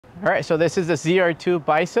All right, so this is the ZR2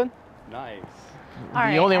 Bison. Nice.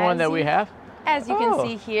 The only one that we have. As you can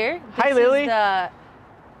see here, this Hi, Lily. is the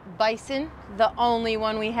Bison, the only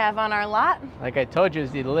one we have on our lot. Like I told you,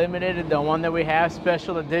 it's the limited, the one that we have,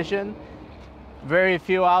 special edition. Very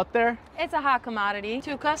few out there. It's a hot commodity.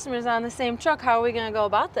 2 customers on the same truck. How are we gonna go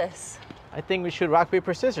about this? I think we should rock,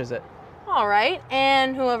 paper, scissors it. All right,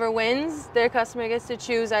 and whoever wins, their customer gets to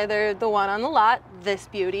choose either the one on the lot, this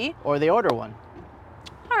beauty, or the order one.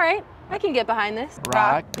 All right, I can get behind this.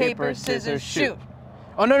 Rock, paper, scissors, shoot.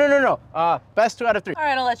 Oh, no. Best 2 out of 3. All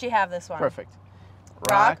right, I'll let you have this one. Perfect.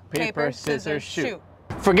 Rock, paper, scissors, shoot.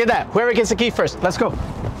 Forget that. Whoever gets the key first. Let's go.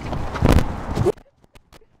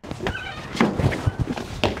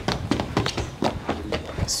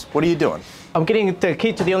 What are you doing? I'm getting the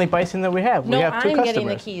key to the only Bison that we have. No, we have 2 I'm customers. getting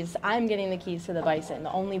the keys. I'm getting the keys to the Bison,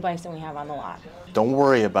 the only Bison we have on the lot. Don't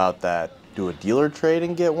worry about that. Do a dealer trade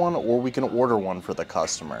and get one, or we can order one for the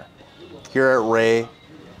customer. Here at Ray,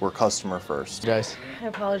 we're customer first. Guys. I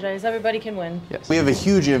apologize. Everybody can win. Yes. We have a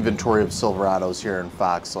huge inventory of Silverados here in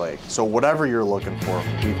Fox Lake, so whatever you're looking for,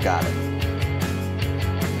 we've got it.